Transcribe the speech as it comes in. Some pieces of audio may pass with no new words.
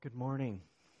morning.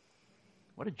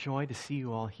 What a joy to see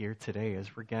you all here today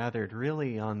as we're gathered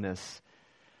really on this.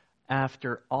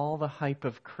 After all the hype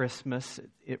of Christmas,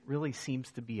 it really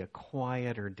seems to be a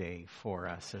quieter day for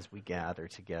us as we gather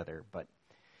together. But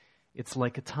it's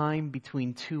like a time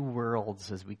between two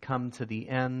worlds as we come to the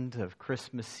end of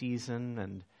Christmas season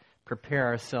and prepare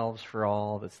ourselves for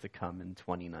all that's to come in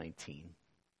 2019.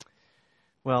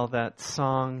 Well, that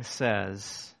song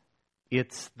says,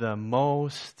 it's the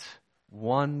most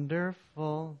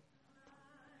wonderful.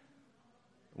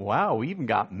 Wow, we even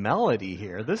got melody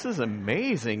here. This is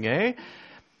amazing, eh?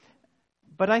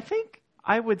 But I think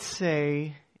I would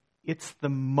say it's the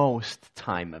most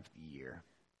time of the year.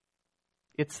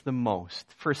 It's the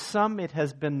most. For some, it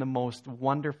has been the most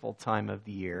wonderful time of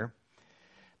the year.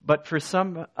 But for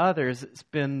some others, it's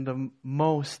been the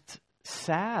most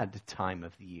sad time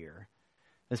of the year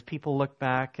as people look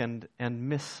back and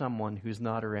miss someone who's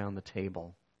not around the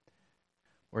table,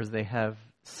 or as they have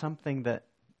something that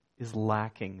is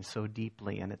lacking so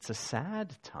deeply, and it's a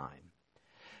sad time.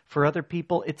 For other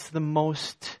people, it's the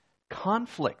most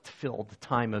conflict-filled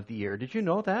time of the year. Did you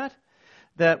know that?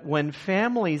 That when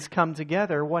families come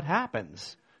together, what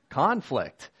happens?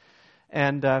 Conflict.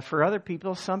 And for other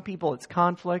people, some people it's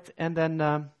conflict, and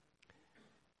then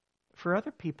for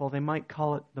other people, they might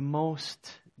call it the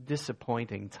most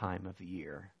disappointing time of the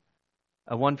year.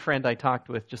 One friend I talked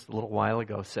with just a little while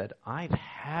ago said, I've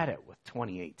had it with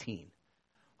 2018.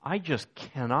 I just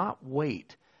cannot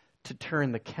wait to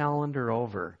turn the calendar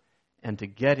over and to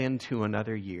get into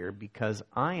another year because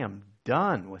I am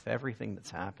done with everything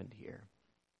that's happened here.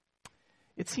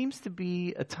 It seems to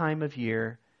be a time of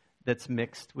year that's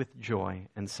mixed with joy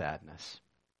and sadness,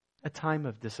 a time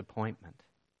of disappointment.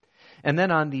 And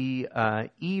then on the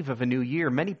eve of a new year,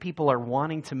 many people are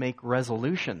wanting to make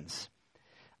resolutions.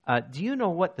 Do you know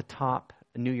what the top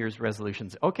New Year's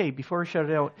resolutions? Okay, before I shout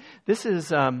it out, this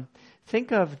is,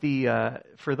 think of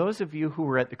for those of you who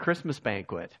were at the Christmas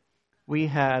banquet, we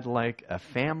had like a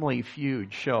Family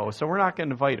Feud show. So we're not going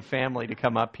to invite a family to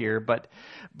come up here, but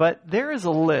there is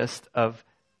a list of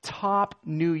top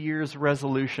New Year's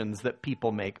resolutions that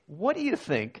people make. What do you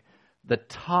think the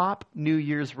top New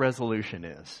Year's resolution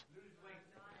is?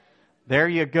 There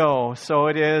you go. So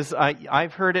it is,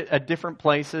 I've heard it at different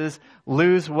places,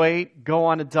 lose weight, go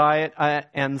on a diet,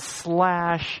 and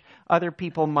slash, other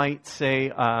people might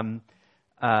say,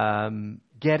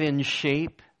 get in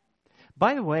shape.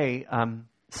 By the way,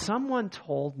 someone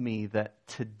told me that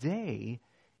today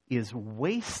is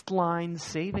waistline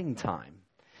saving time.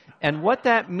 And what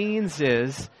that means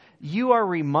is you are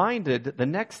reminded the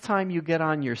next time you get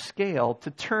on your scale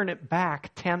to turn it back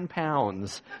 10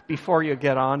 pounds before you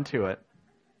get onto it.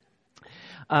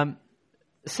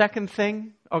 Second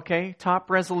thing, okay,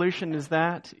 top resolution is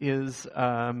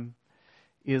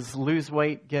lose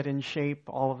weight, get in shape,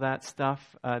 all of that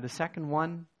stuff. The second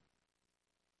one,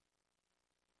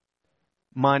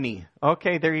 money.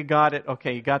 Okay, there you got it.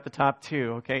 Okay, you got the top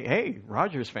two. Okay, hey,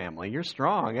 Rogers family, you're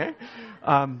strong, eh?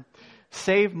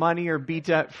 Save money or be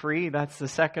debt-free, that's the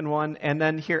second one. And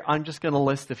then here, I'm just going to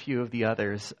list a few of the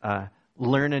others.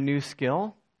 Learn a new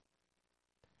skill.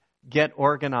 Get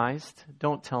organized.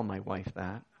 Don't tell my wife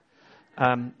that.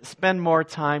 Spend more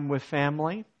time with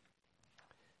family.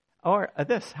 Or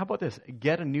how about this?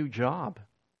 Get a new job.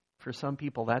 For some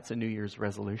people, that's a New Year's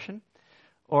resolution.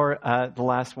 Or the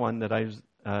last one that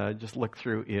I just looked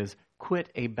through is quit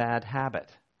a bad habit.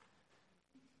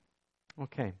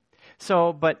 Okay.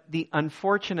 So, but the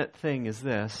unfortunate thing is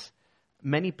this.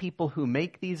 Many people who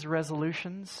make these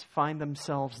resolutions find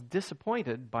themselves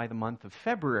disappointed by the month of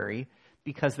February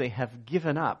because they have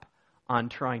given up on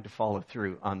trying to follow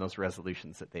through on those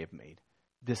resolutions that they have made.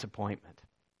 Disappointment.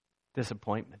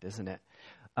 Disappointment, isn't it?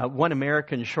 One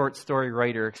American short story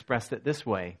writer expressed it this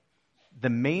way.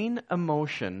 The main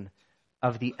emotion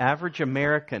of the average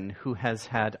American who has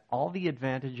had all the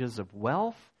advantages of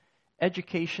wealth,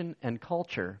 education, and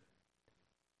culture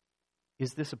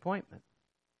is disappointment.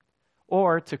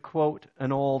 Or, to quote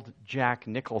an old Jack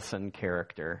Nicholson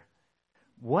character,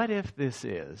 what if this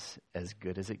is as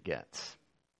good as it gets?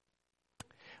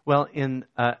 Well, in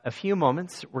a few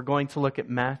moments, we're going to look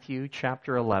at Matthew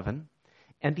chapter 11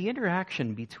 and the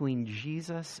interaction between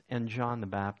Jesus and John the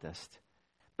Baptist.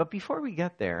 But before we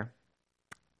get there,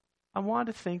 I want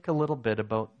to think a little bit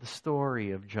about the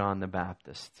story of John the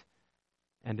Baptist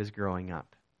and his growing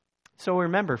up. So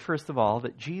remember, first of all,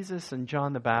 that Jesus and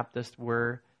John the Baptist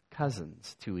were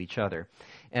cousins to each other.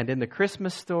 And in the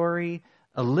Christmas story,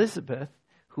 Elizabeth,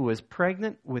 who was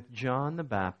pregnant with John the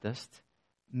Baptist,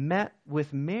 met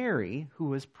with Mary, who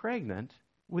was pregnant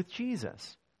with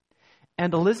Jesus.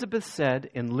 And Elizabeth said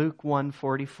in Luke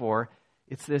 1:44,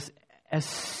 It's this, as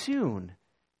soon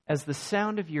as the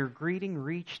sound of your greeting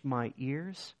reached my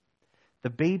ears, the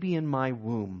baby in my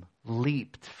womb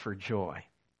leaped for joy.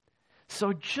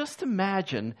 So just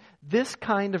imagine this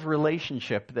kind of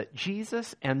relationship that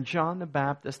Jesus and John the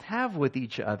Baptist have with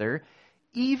each other.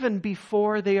 Even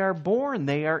before they are born,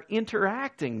 they are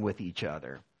interacting with each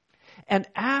other. And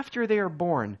after they are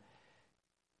born,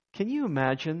 can you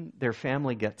imagine their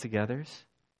family get-togethers?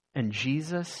 And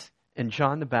Jesus and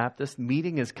John the Baptist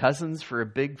meeting as cousins for a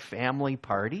big family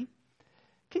party?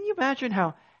 Can you imagine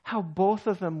how both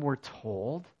of them were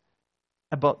told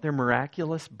about their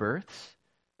miraculous births?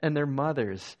 And their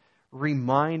mothers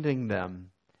reminding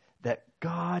them that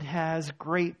God has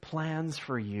great plans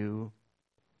for you.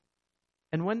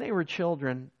 And when they were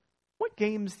children, what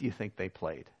games do you think they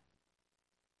played?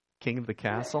 King of the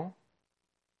Castle?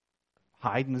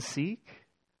 Hide and seek?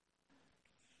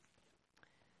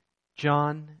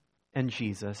 John and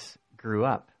Jesus grew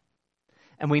up.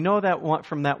 And we know that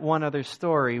from that one other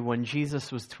story, when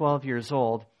Jesus was 12 years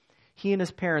old, he and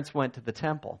his parents went to the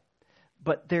temple.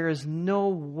 But there is no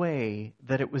way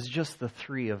that it was just the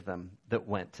three of them that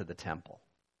went to the temple.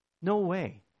 No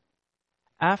way.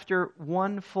 After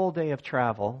one full day of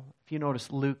travel, if you notice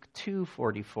Luke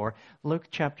 2:44, Luke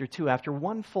chapter 2, after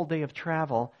one full day of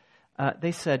travel,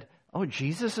 they said, "Oh,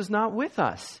 Jesus is not with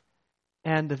us."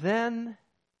 And then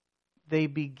they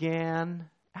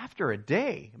began, after a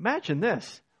day, imagine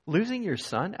this, losing your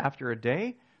son after a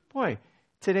day. Boy,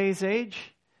 today's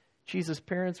age, Jesus'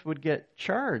 parents would get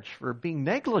charged for being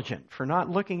negligent, for not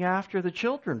looking after the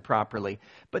children properly.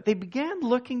 But they began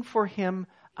looking for him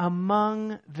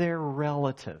among their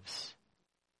relatives.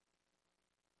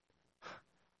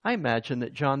 I imagine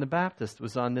that John the Baptist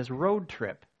was on this road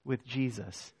trip with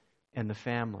Jesus and the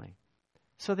family.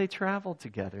 So they traveled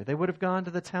together. They would have gone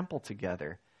to the temple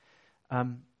together.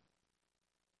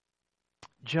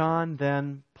 John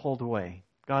then pulled away,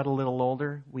 got a little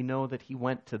older. We know that he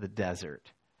went to the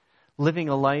desert, living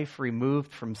a life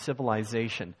removed from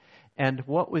civilization. And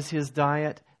what was his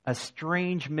diet? A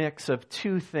strange mix of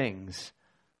two things: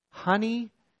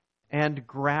 honey and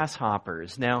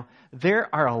grasshoppers. Now,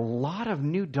 there are a lot of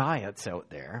new diets out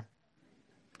there,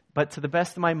 but to the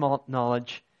best of my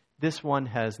knowledge, this one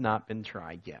has not been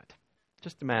tried yet.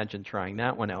 Just imagine trying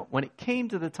that one out. When it came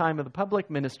to the time of the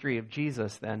public ministry of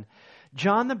Jesus, then,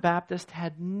 John the Baptist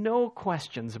had no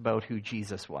questions about who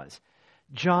Jesus was.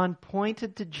 John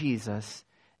pointed to Jesus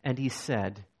and he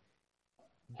said,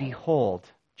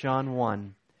 "Behold," John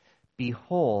 1,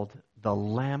 "behold the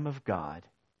Lamb of God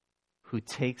who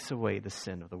takes away the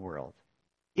sin of the world."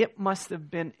 It must have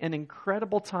been an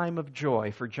incredible time of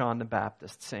joy for John the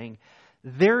Baptist, saying,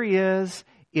 "There he is,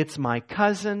 it's my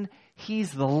cousin,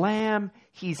 he's the Lamb,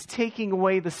 he's taking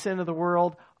away the sin of the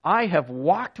world. I have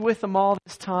walked with him all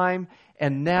this time,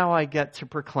 and now I get to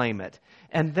proclaim it."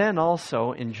 And then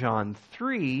also in John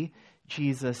 3,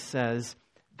 Jesus says,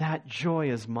 "That joy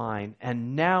is mine,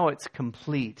 and now it's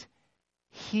complete.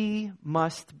 He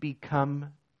must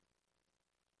become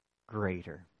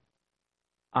greater.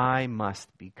 I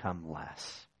must become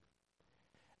less."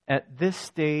 At this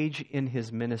stage in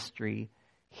his ministry,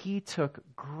 he took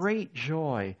great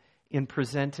joy in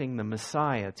presenting the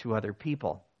Messiah to other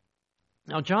people.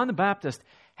 Now, John the Baptist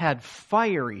had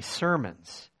fiery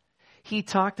sermons. He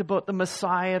talked about the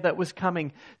Messiah that was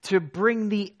coming to bring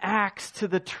the axe to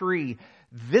the tree.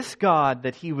 This God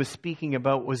that he was speaking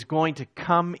about was going to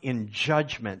come in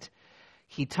judgment.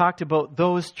 He talked about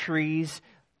those trees,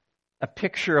 a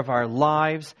picture of our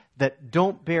lives that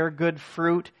don't bear good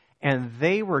fruit, and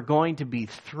they were going to be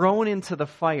thrown into the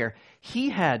fire. He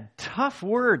had tough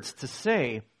words to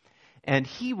say, and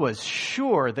he was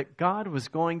sure that God was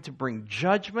going to bring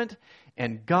judgment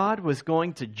and God was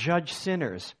going to judge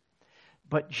sinners.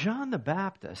 But John the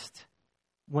Baptist,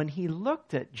 when he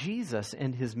looked at Jesus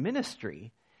and his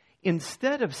ministry,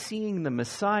 instead of seeing the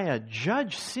Messiah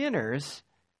judge sinners,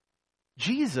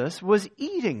 Jesus was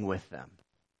eating with them.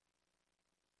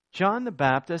 John the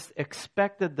Baptist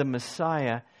expected the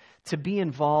Messiah to be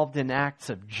involved in acts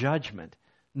of judgment,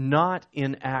 not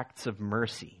in acts of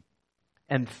mercy.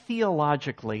 And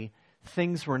theologically,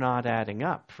 things were not adding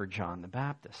up for John the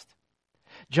Baptist.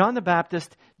 John the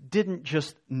Baptist didn't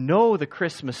just know the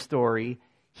Christmas story,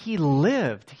 he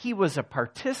lived. He was a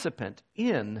participant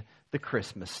in the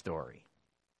Christmas story.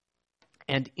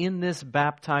 And in this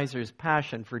baptizer's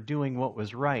passion for doing what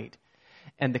was right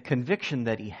and the conviction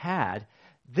that he had,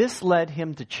 this led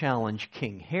him to challenge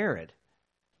King Herod.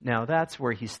 Now, that's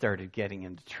where he started getting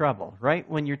into trouble, right?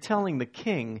 When you're telling the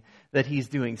king that he's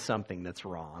doing something that's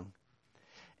wrong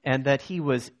and that he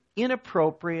was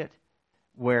inappropriate,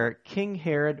 where King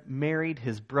Herod married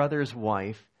his brother's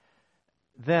wife,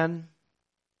 then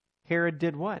Herod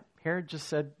did what? Herod just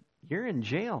said, "You're in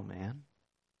jail, man.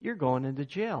 You're going into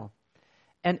jail."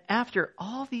 And after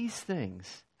all these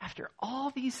things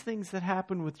that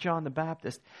happened with John the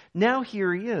Baptist, now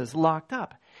here he is locked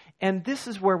up. And this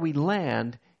is where we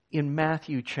land in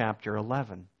Matthew chapter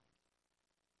 11.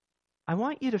 I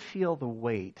want you to feel the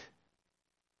weight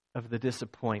of the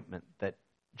disappointment that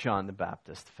John the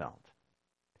Baptist felt.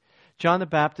 John the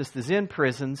Baptist is in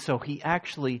prison, so he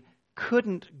actually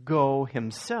couldn't go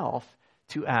himself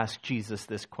to ask Jesus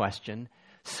this question.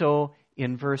 So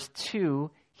in verse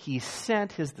 2, he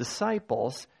sent his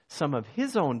disciples, some of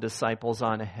his own disciples,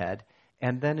 on ahead.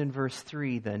 And then in verse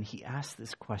 3, then he asked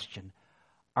this question,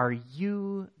 "Are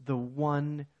you the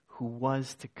one who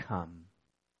was to come?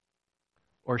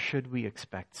 Or should we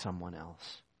expect someone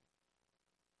else?"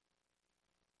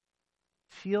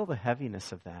 Feel the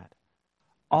heaviness of that.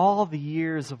 All the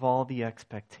years of all the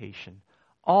expectation,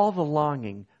 all the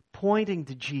longing, pointing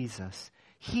to Jesus.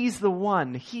 He's the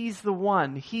one, He's the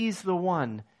one, He's the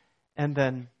one. And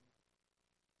then,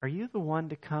 are you the one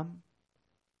to come?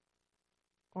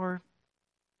 Or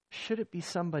should it be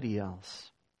somebody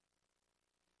else?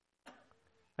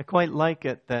 I quite like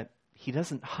it that he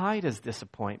doesn't hide his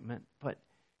disappointment, but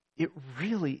it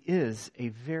really is a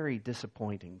very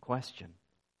disappointing question.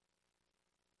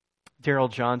 Darrell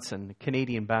Johnson, the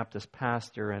Canadian Baptist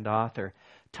pastor and author,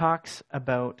 talks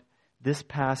about this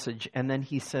passage, and then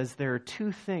he says there are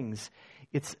two things.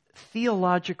 It's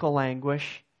theological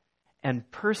anguish and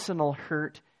personal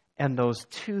hurt, and those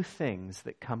two things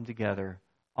that come together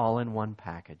all in one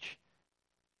package.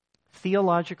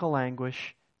 Theological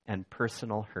anguish and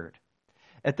personal hurt.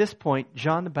 At this point,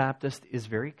 John the Baptist is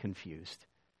very confused.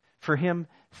 For him,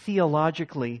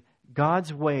 theologically,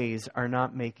 God's ways are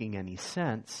not making any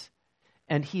sense,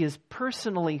 and he is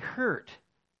personally hurt.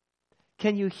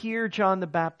 Can you hear John the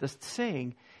Baptist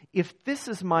saying, "If this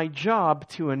is my job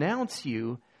to announce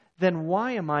you, then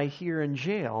why am I here in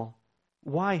jail?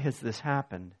 Why has this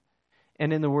happened?"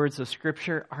 And in the words of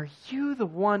Scripture, are you the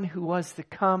one who was to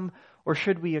come, or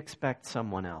should we expect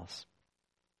someone else?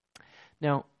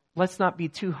 Now, let's not be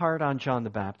too hard on John the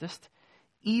Baptist.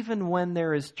 Even when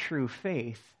there is true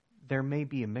faith, there may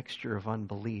be a mixture of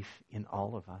unbelief in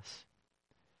all of us.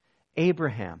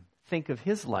 Abraham, think of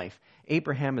his life.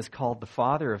 Abraham is called the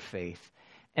father of faith,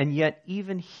 and yet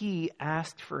even he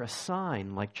asked for a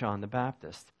sign like John the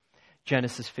Baptist.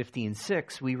 Genesis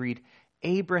 15:6, we read,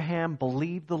 "Abraham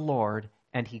believed the Lord,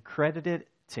 and he credited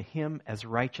to him as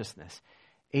righteousness."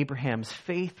 Abraham's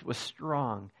faith was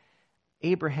strong.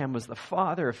 Abraham was the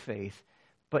father of faith.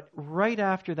 But right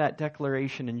after that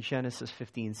declaration in Genesis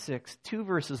 15:6, 2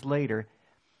 verses later,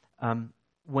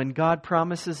 when God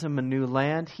promises him a new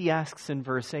land, he asks in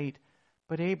verse 8,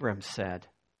 "But Abram said,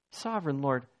 'Sovereign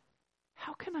Lord,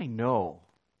 how can I know?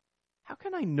 How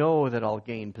can I know that I'll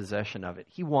gain possession of it?'"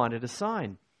 He wanted a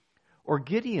sign. Or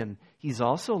Gideon, he's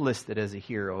also listed as a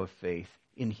hero of faith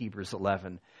in Hebrews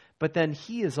 11. But then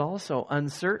he is also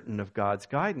uncertain of God's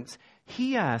guidance.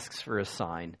 He asks for a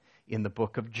sign in the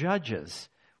book of Judges,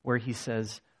 where he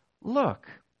says, "Look,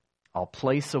 I'll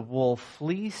place a wool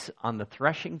fleece on the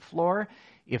threshing floor.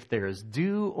 If there is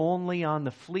dew only on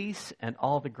the fleece and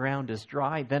all the ground is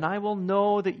dry, then I will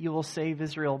know that you will save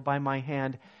Israel by my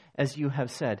hand, as you have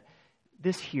said."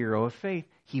 This hero of faith,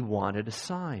 he wanted a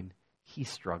sign. He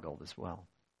struggled as well.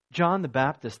 John the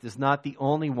Baptist is not the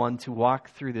only one to walk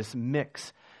through this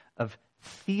mix of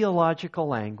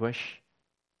theological anguish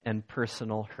and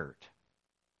personal hurt.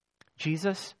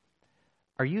 Jesus,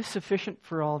 are you sufficient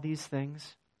for all these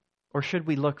things? Or should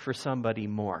we look for somebody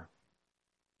more?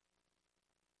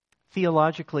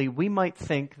 Theologically, we might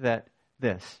think that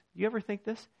this. You ever think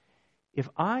this? If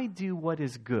I do what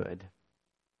is good,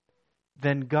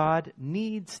 then God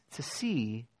needs to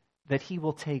see that he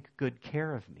will take good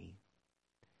care of me.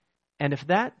 And if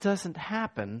that doesn't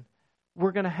happen,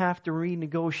 we're going to have to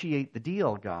renegotiate the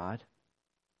deal, God.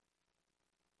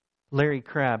 Larry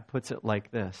Crabb puts it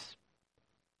like this: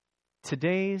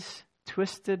 today's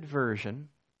twisted version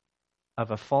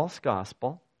of a false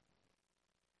gospel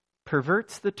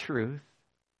perverts the truth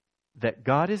that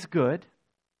God is good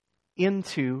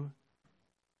into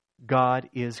God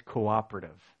is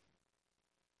cooperative.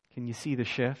 Can you see the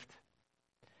shift?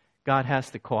 God has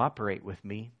to cooperate with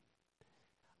me.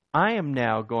 I am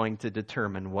now going to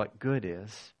determine what good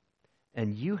is,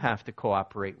 and you have to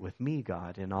cooperate with me,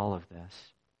 God, in all of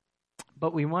this.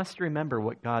 But we must remember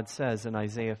what God says in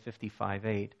Isaiah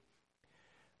 55:8.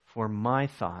 "For my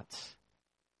thoughts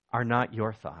are not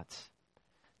your thoughts,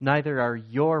 neither are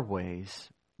your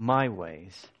ways my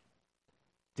ways."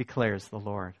 declares the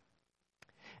Lord.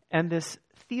 And this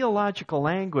theological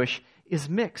anguish is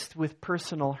mixed with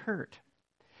personal hurt.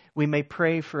 We may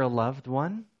pray for a loved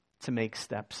one to make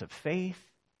steps of faith,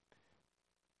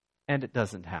 and it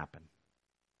doesn't happen.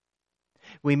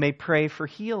 We may pray for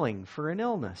healing for an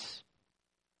illness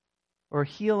or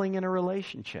healing in a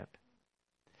relationship.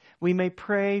 We may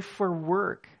pray for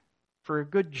work, for a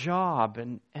good job,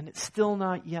 and it's still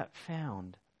not yet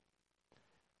found.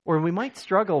 Or we might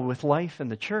struggle with life in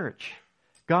the church.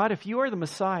 God, if you are the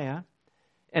Messiah,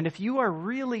 and if you are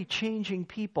really changing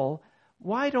people,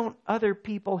 why don't other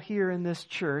people here in this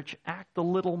church act a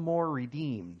little more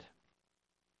redeemed?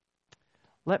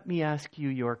 Let me ask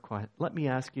you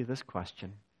this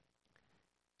question.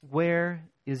 Where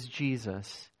is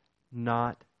Jesus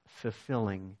not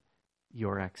fulfilling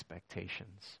your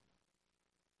expectations?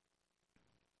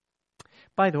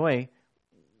 By the way,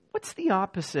 what's the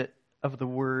opposite of the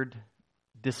word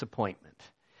disappointment?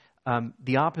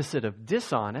 The opposite of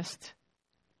dishonest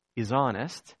is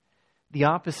honest. The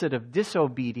opposite of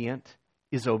disobedient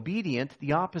is obedient.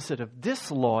 The opposite of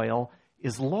disloyal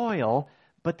is loyal.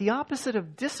 But the opposite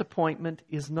of disappointment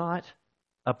is not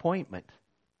appointment.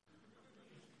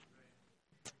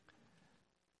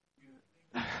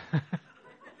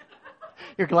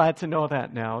 You're glad to know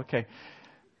that now. Okay.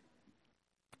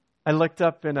 I looked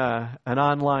up in an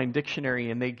online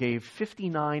dictionary, and they gave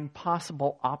 59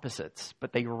 possible opposites,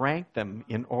 but they ranked them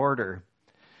in order.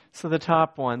 So the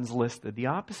top ones listed: the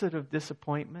opposite of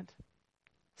disappointment,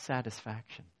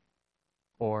 satisfaction,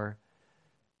 or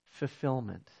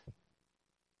fulfillment,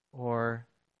 or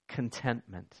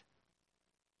contentment.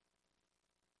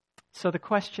 So the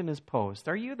question is posed: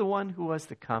 are you the one who was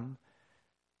to come,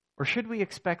 or should we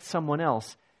expect someone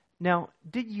else? Now,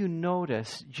 did you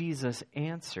notice Jesus'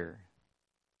 answer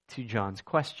to John's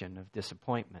question of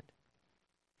disappointment?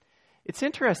 It's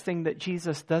interesting that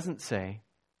Jesus doesn't say,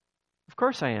 "Of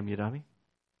course I am, you dummy.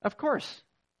 Of course,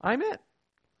 I'm it.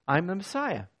 I'm the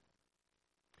Messiah."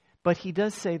 But he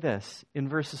does say this in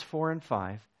verses 4 and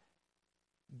 5,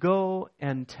 "Go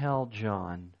and tell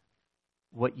John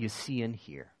what you see and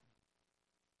hear.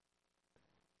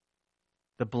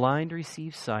 The blind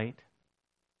receive sight,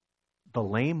 the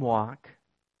lame walk,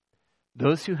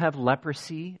 those who have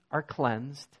leprosy are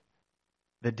cleansed,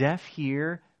 the deaf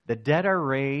hear, the dead are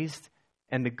raised,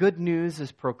 and the good news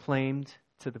is proclaimed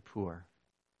to the poor."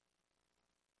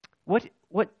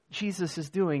 What Jesus is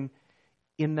doing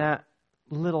in that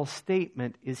little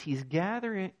statement is he's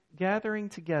gathering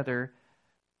together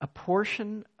a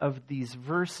portion of these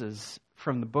verses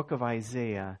from the book of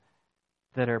Isaiah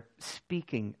that are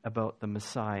speaking about the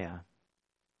Messiah.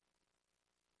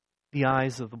 The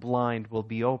eyes of the blind will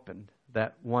be opened,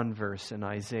 that one verse in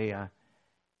Isaiah.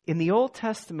 In the Old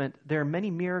Testament, there are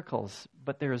many miracles,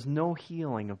 but there is no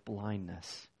healing of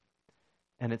blindness.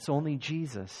 And it's only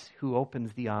Jesus who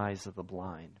opens the eyes of the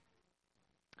blind.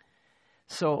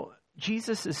 So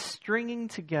Jesus is stringing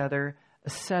together a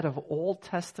set of Old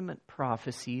Testament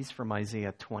prophecies from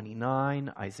Isaiah 29,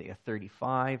 Isaiah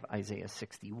 35, Isaiah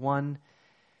 61.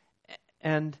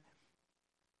 And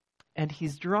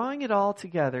he's drawing it all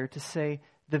together to say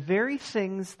the very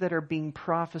things that are being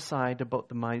prophesied about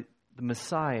the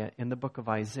Messiah in the book of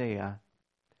Isaiah,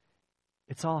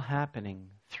 it's all happening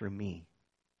through me.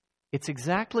 It's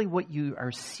exactly what you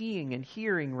are seeing and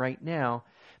hearing right now,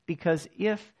 because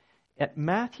if at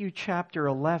Matthew chapter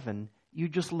 11, you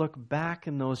just look back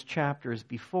in those chapters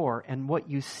before, and what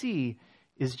you see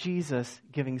is Jesus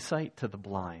giving sight to the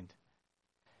blind,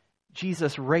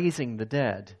 Jesus raising the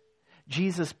dead,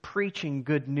 Jesus preaching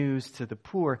good news to the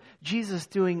poor, Jesus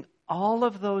doing all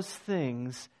of those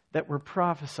things that were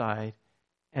prophesied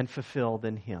and fulfilled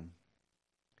in him.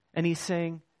 And he's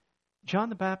saying, John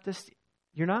the Baptist,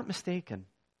 you're not mistaken.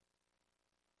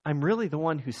 I'm really the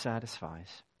one who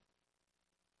satisfies.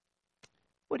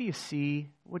 What do you see?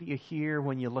 What do you hear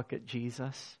when you look at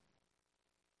Jesus?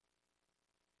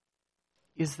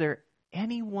 Is there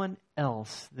anyone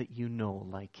else that you know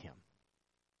like him?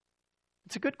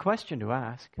 It's a good question to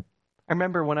ask. I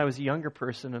remember when I was a younger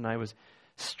person and I was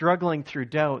struggling through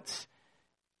doubts,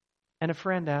 and a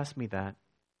friend asked me that.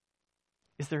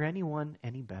 Is there anyone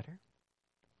any better?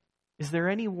 Is there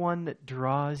anyone that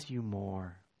draws you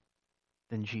more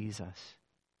than Jesus?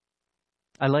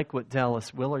 I like what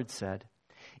Dallas Willard said.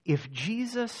 If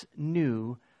Jesus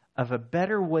knew of a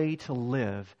better way to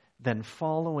live than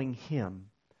following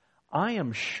him, I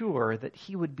am sure that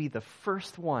he would be the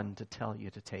first one to tell you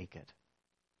to take it.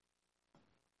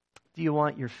 Do you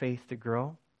want your faith to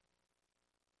grow?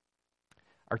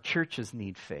 Our churches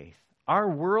need faith. Our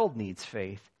world needs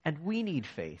faith, and we need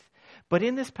faith. But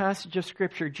in this passage of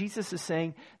Scripture, Jesus is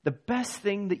saying the best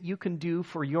thing that you can do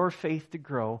for your faith to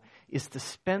grow is to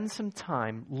spend some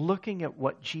time looking at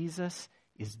what Jesus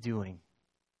is doing.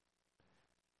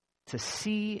 To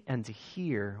see and to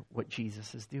hear what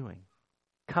Jesus is doing.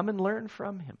 Come and learn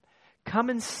from him. Come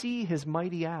and see his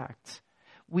mighty acts.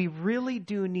 We really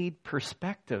do need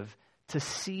perspective to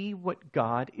see what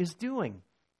God is doing.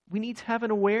 We need to have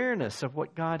an awareness of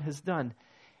what God has done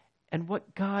and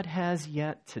what God has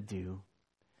yet to do.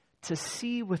 To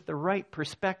see with the right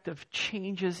perspective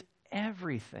changes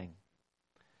everything.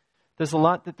 There's a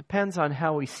lot that depends on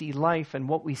how we see life and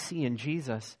what we see in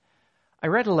Jesus. I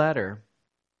read a letter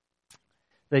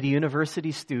that a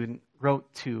university student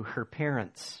wrote to her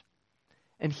parents.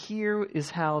 And here is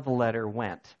how the letter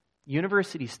went.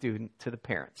 University student to the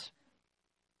parents.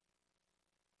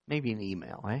 Maybe an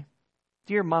email, eh?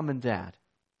 Dear Mom and Dad,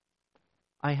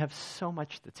 I have so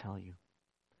much to tell you.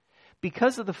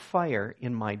 Because of the fire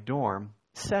in my dorm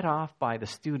set off by the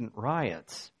student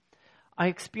riots, I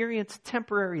experienced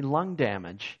temporary lung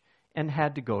damage and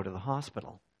had to go to the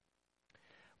hospital.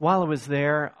 While I was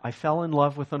there, I fell in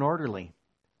love with an orderly,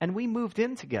 and we moved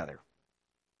in together.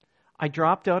 I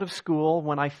dropped out of school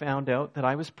when I found out that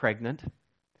I was pregnant,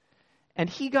 and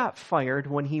he got fired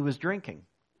when he was drinking.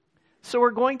 So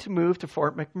we're going to move to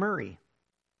Fort McMurray,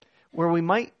 where we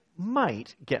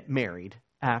might get married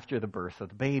after the birth of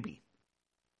the baby.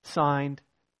 Signed,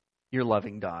 your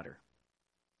loving daughter.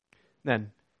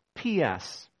 Then,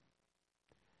 P.S.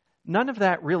 None of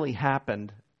that really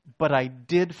happened, but I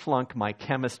did flunk my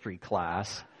chemistry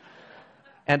class,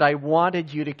 and I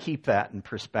wanted you to keep that in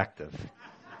perspective.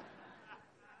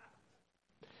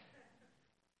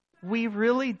 We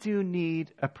really do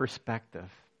need a perspective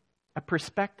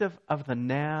of the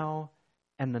now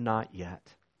and the not yet.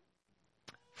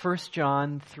 1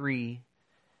 John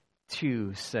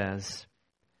 3:2 says,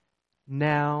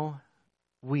 now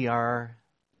we are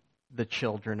the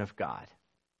children of God,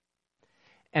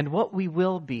 and what we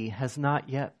will be has not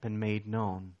yet been made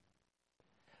known.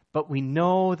 But we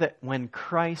know that when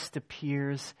Christ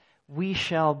appears, we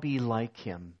shall be like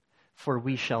him, for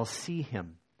we shall see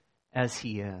him as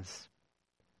he is.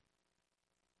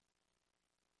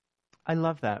 I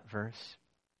love that verse.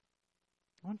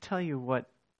 I want to tell you what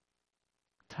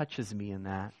touches me in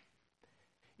that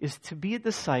is to be a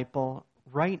disciple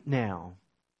right now,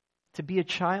 to be a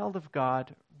child of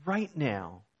God right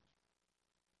now,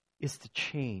 is to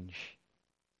change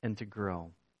and to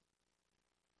grow.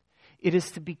 It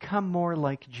is to become more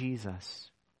like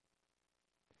Jesus.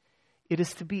 It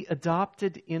is to be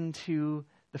adopted into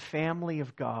the family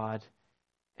of God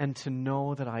and to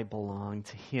know that I belong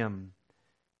to him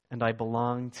and I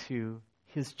belong to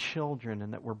his children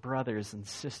and that we're brothers and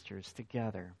sisters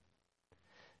together.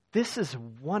 This is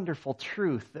wonderful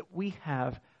truth that we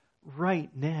have right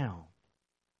now.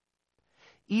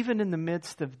 Even in the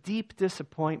midst of deep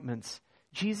disappointments,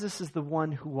 Jesus is the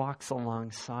one who walks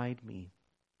alongside me.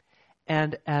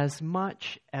 And as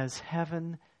much as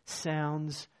heaven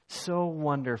sounds so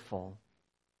wonderful,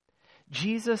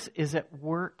 Jesus is at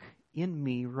work in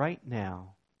me right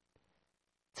now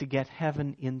to get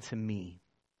heaven into me.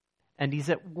 And he's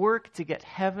at work to get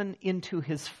heaven into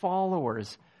his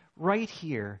followers right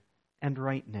here and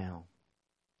right now.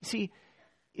 You see,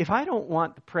 if I don't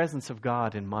want the presence of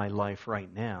God in my life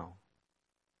right now,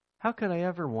 how could I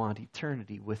ever want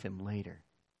eternity with him later?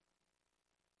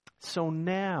 So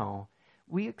now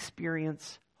we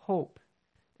experience hope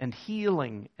and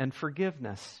healing and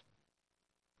forgiveness.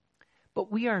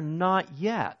 But we are not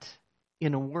yet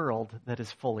in a world that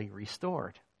is fully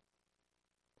restored.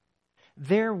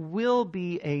 There will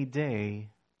be a day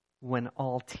when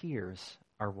all tears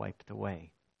are wiped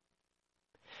away.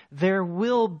 There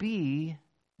will be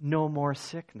no more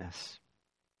sickness.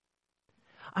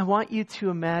 I want you to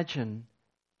imagine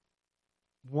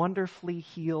wonderfully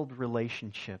healed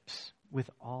relationships with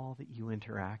all that you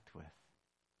interact with.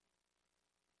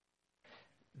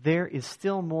 There is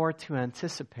still more to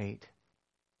anticipate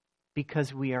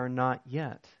because we are not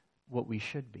yet what we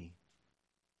should be.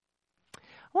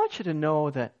 I want you to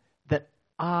know that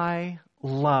I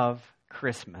love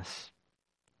Christmas.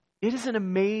 It is an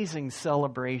amazing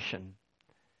celebration.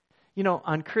 You know,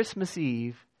 on Christmas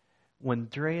Eve, when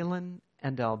Draylin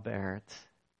and Albert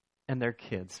and their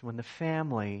kids, when the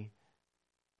family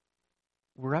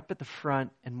were up at the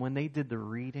front and when they did the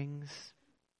readings,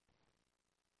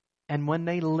 and when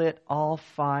they lit all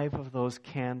 5 of those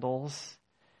candles,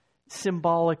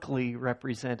 symbolically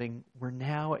representing we're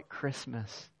now at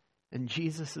Christmas and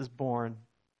Jesus is born,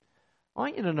 I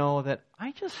want you to know that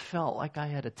I just felt like I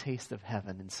had a taste of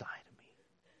heaven inside of me.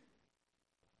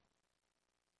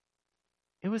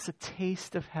 It was a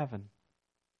taste of heaven.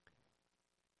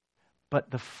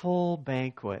 But the full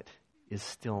banquet is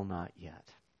still not yet.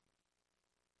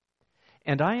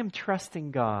 And I am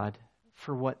trusting God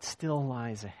for what still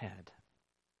lies ahead.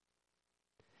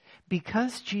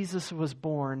 Because Jesus was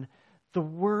born, the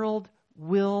world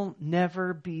will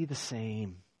never be the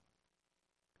same.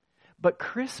 But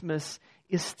Christmas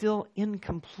is still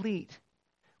incomplete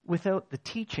without the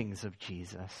teachings of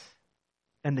Jesus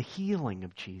and the healing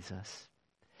of Jesus.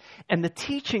 And the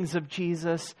teachings of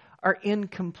Jesus are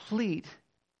incomplete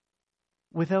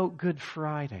without Good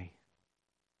Friday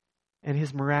and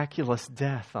his miraculous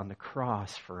death on the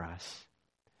cross for us.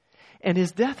 And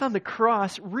his death on the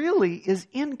cross really is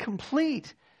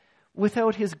incomplete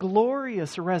without his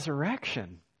glorious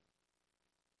resurrection.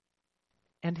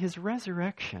 And his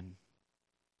resurrection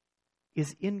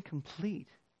is incomplete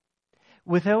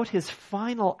without his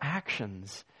final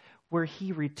actions, where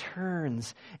he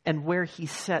returns and where he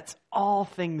sets all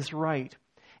things right.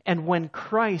 And when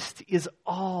Christ is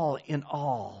all in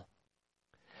all,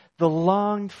 the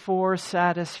longed for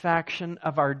satisfaction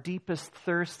of our deepest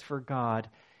thirst for God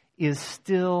is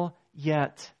still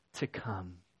yet to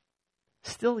come.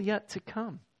 Still yet to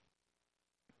come.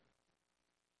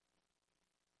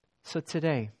 So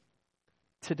today,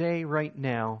 right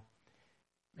now,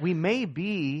 we may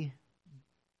be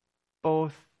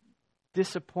both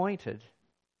disappointed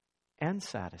and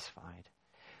satisfied.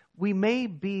 We may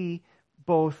be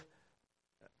both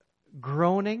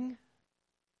groaning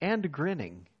and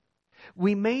grinning.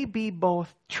 We may be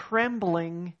both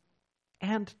trembling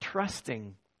and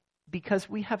trusting because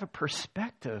we have a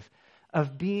perspective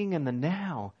of being in the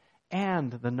now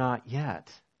and the not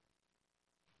yet.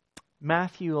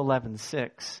 Matthew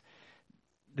 11:6,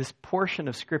 this portion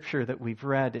of Scripture that we've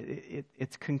read,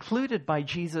 it's concluded by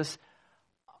Jesus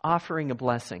offering a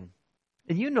blessing.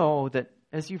 And you know that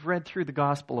as you've read through the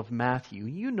Gospel of Matthew,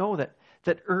 you know that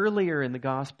earlier in the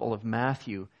Gospel of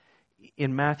Matthew,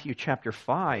 in Matthew chapter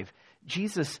 5,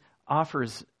 Jesus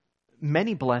offers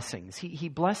many blessings. He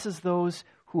blesses those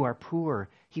who are poor.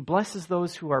 He blesses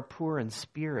those who are poor in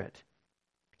spirit.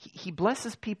 He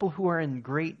blesses people who are in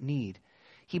great need.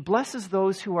 He blesses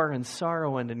those who are in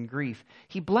sorrow and in grief.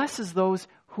 He blesses those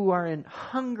who are in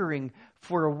hungering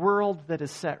for a world that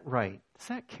is set right. Does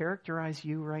that characterize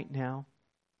you right now?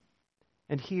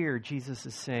 And here Jesus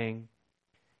is saying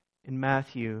in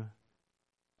Matthew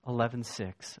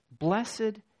 11:6,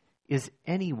 "Blessed is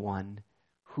anyone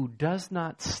who does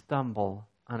not stumble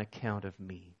on account of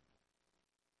me."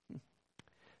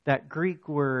 That Greek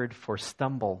word for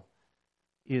stumble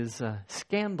is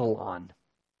scandalon.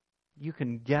 You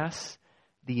can guess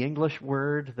the English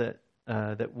word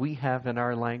that we have in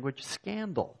our language,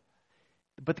 scandal.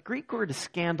 But the Greek word is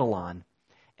scandalon.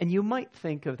 And you might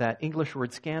think of that English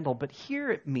word scandal, but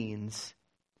here it means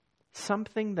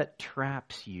something that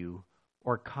traps you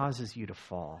or causes you to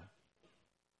fall.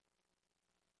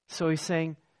 So he's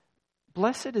saying,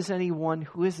 blessed is anyone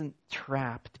who isn't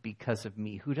trapped because of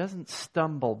me, who doesn't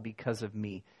stumble because of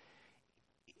me.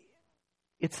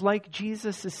 It's like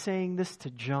Jesus is saying this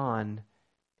to John,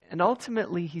 and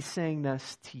ultimately he's saying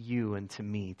this to you and to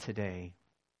me today.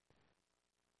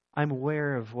 I'm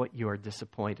aware of what you are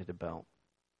disappointed about.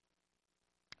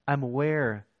 I'm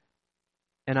aware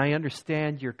and I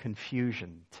understand your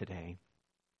confusion today.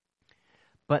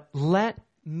 But let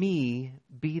me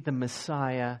be the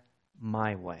Messiah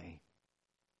my way.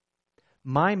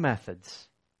 My methods,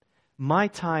 my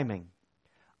timing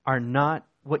are not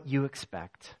what you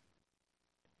expect.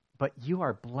 But you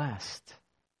are blessed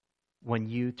when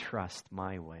you trust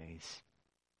my ways.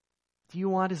 Do you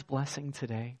want his blessing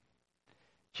today?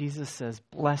 Jesus says,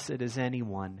 blessed is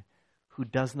anyone who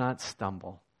does not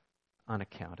stumble on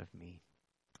account of me.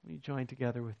 Will you join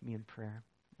together with me in prayer?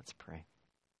 Let's pray.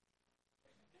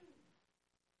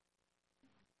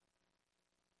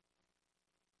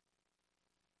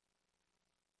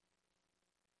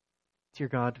 Dear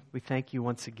God, we thank you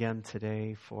once again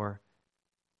today for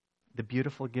the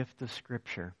beautiful gift of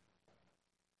Scripture.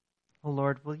 Oh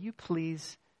Lord, will you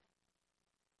please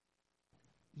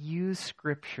use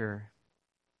Scripture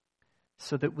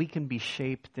so that we can be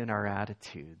shaped in our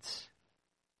attitudes,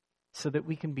 so that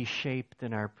we can be shaped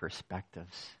in our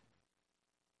perspectives.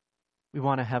 We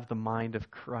want to have the mind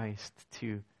of Christ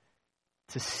to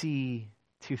see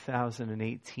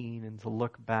 2018 and to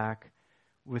look back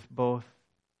with both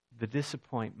the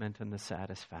disappointment and the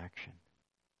satisfaction.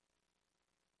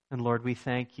 And Lord, we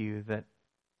thank you that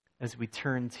as we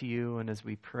turn to you and as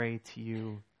we pray to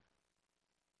you,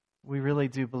 we really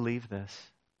do believe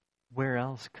this. Where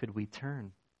else could we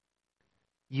turn?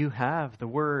 You have the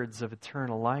words of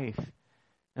eternal life.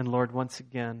 And Lord, once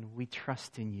again, we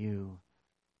trust in you.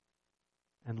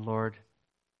 And Lord,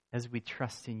 as we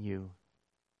trust in you,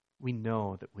 we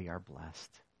know that we are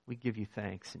blessed. We give you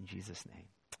thanks in Jesus' name.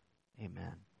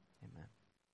 Amen. Amen.